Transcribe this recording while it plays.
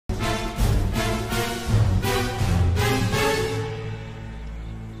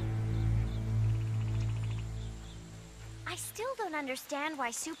still don't understand why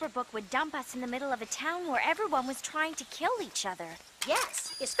Superbook would dump us in the middle of a town where everyone was trying to kill each other.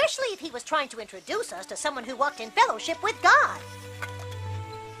 Yes, especially if he was trying to introduce us to someone who walked in fellowship with God.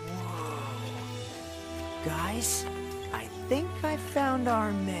 Whoa. Guys, I think I found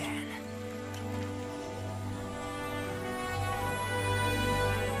our man.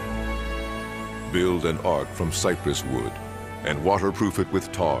 Build an ark from cypress wood and waterproof it with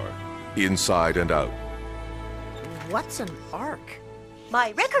tar, inside and out. What's an ark?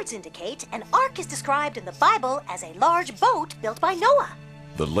 My records indicate an ark is described in the Bible as a large boat built by Noah.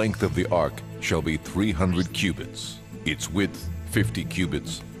 The length of the ark shall be 300 cubits, its width 50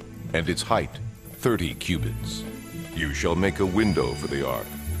 cubits, and its height 30 cubits. You shall make a window for the ark,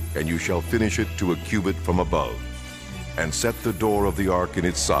 and you shall finish it to a cubit from above, and set the door of the ark in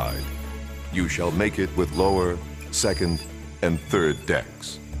its side. You shall make it with lower, second, and third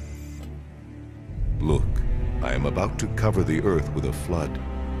decks. Look, I am about to cover the earth with a flood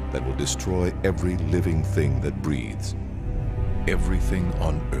that will destroy every living thing that breathes. Everything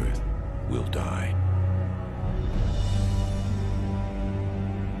on earth will die.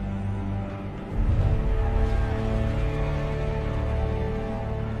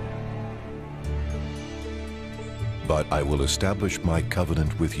 But I will establish my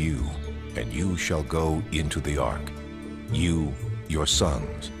covenant with you, and you shall go into the ark. You, your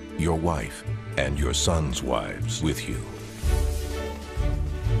sons, your wife, and your sons' wives with you.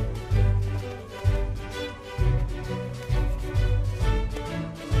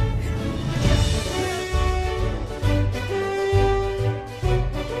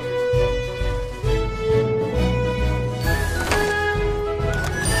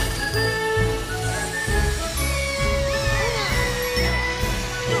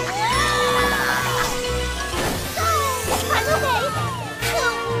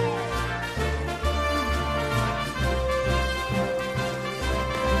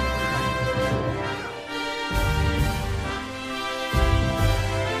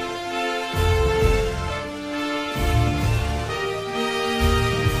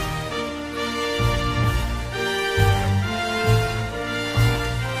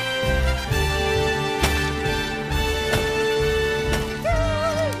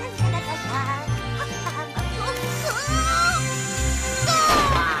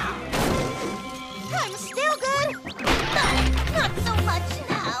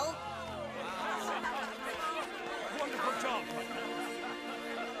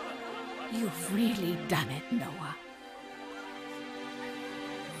 You've really done it, Noah.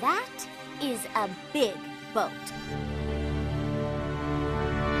 That is a big boat.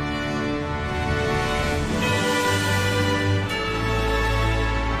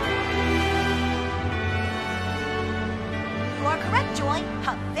 You are correct, Joy.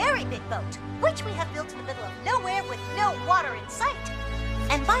 A very big boat, which we have built in the middle of nowhere with no water in sight.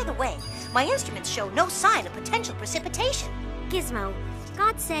 And by the way, my instruments show no sign of potential precipitation. Gizmo,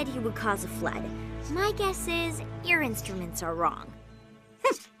 God said he would cause a flood. My guess is your instruments are wrong.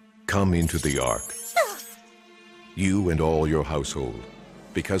 Come into the ark, you and all your household,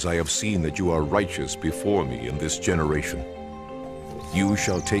 because I have seen that you are righteous before me in this generation. You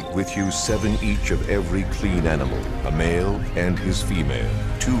shall take with you 7 each of every clean animal, a male and his female,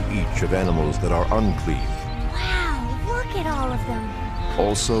 2 each of animals that are unclean. Wow, look at all of them.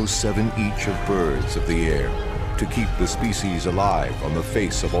 Also 7 each of birds of the air, to keep the species alive on the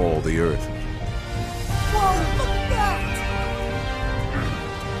face of all the earth. Whoa, look at that!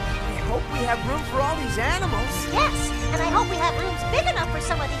 I hope we have room for all these animals. Yes, and I hope we have rooms big enough for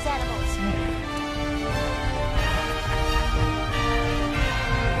some of these animals.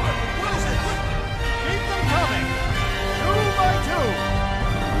 What is it? Keep them coming! 2 by 2!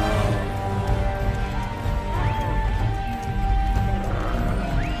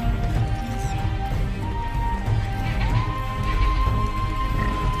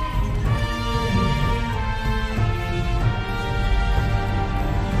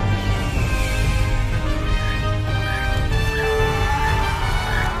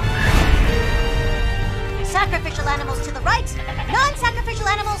 Sacrificial animals to the right, non-sacrificial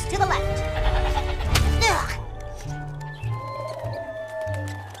animals to the left. Ugh.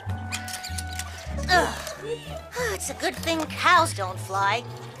 Ugh. It's a good thing cows don't fly.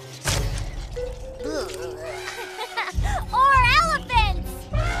 Ugh.